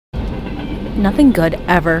nothing good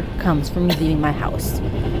ever comes from me leaving my house.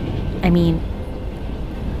 I mean,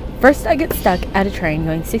 first I get stuck at a train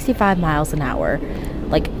going 65 miles an hour,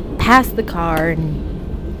 like past the car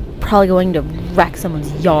and probably going to wreck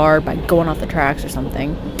someone's yard by going off the tracks or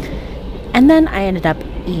something. And then I ended up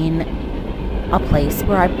in a place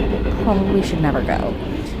where I probably should never go.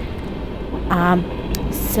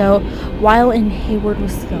 So while in Hayward,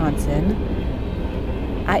 Wisconsin,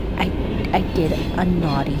 I did a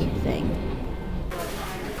naughty thing.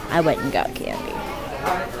 I went and got candy.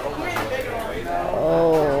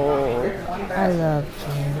 Oh, I love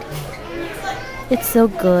candy. It's so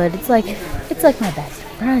good. It's like my best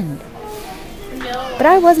friend. But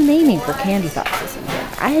I wasn't aiming for candy thoughts this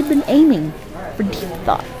weekend. I had been aiming for deep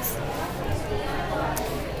thoughts.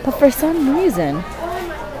 But for some reason,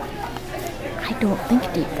 I don't think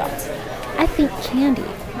deep thoughts. I think candy.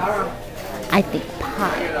 I think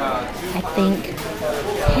pie. I think,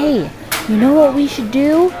 hey, you know what we should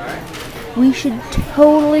do? We should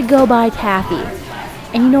totally go buy taffy.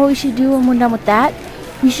 And you know what we should do when we're done with that?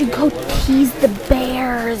 We should go tease the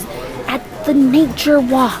bears at the nature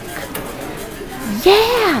walk.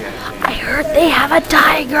 Yeah! I heard they have a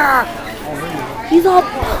tiger! He's all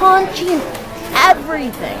paunchy and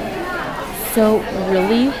everything. So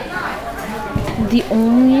really, the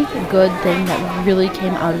only good thing that really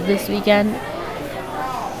came out of this weekend,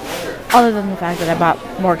 other than the fact that I bought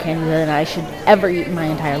more candy than I should ever eat in my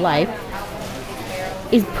entire life,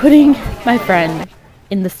 is putting my friend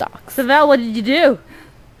in the stocks. So Val, what did you do?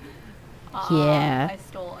 Yeah. I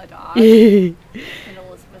stole a dog. in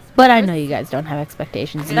But I know you guys don't have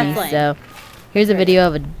expectations of me, so here's a video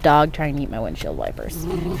of a dog trying to eat my windshield wipers.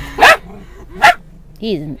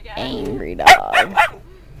 He's an angry dog.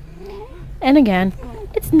 And again,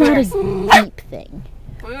 it's not a deep thing.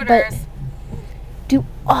 But do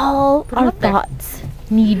all our thoughts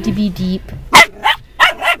need to be deep?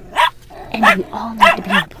 And do we all need to be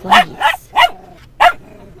in place?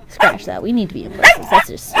 Scratch that. We need to be in places. That's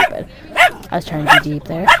just stupid. I was trying to be deep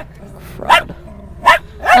there. Fraud.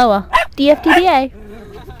 Oh well. DFTBA.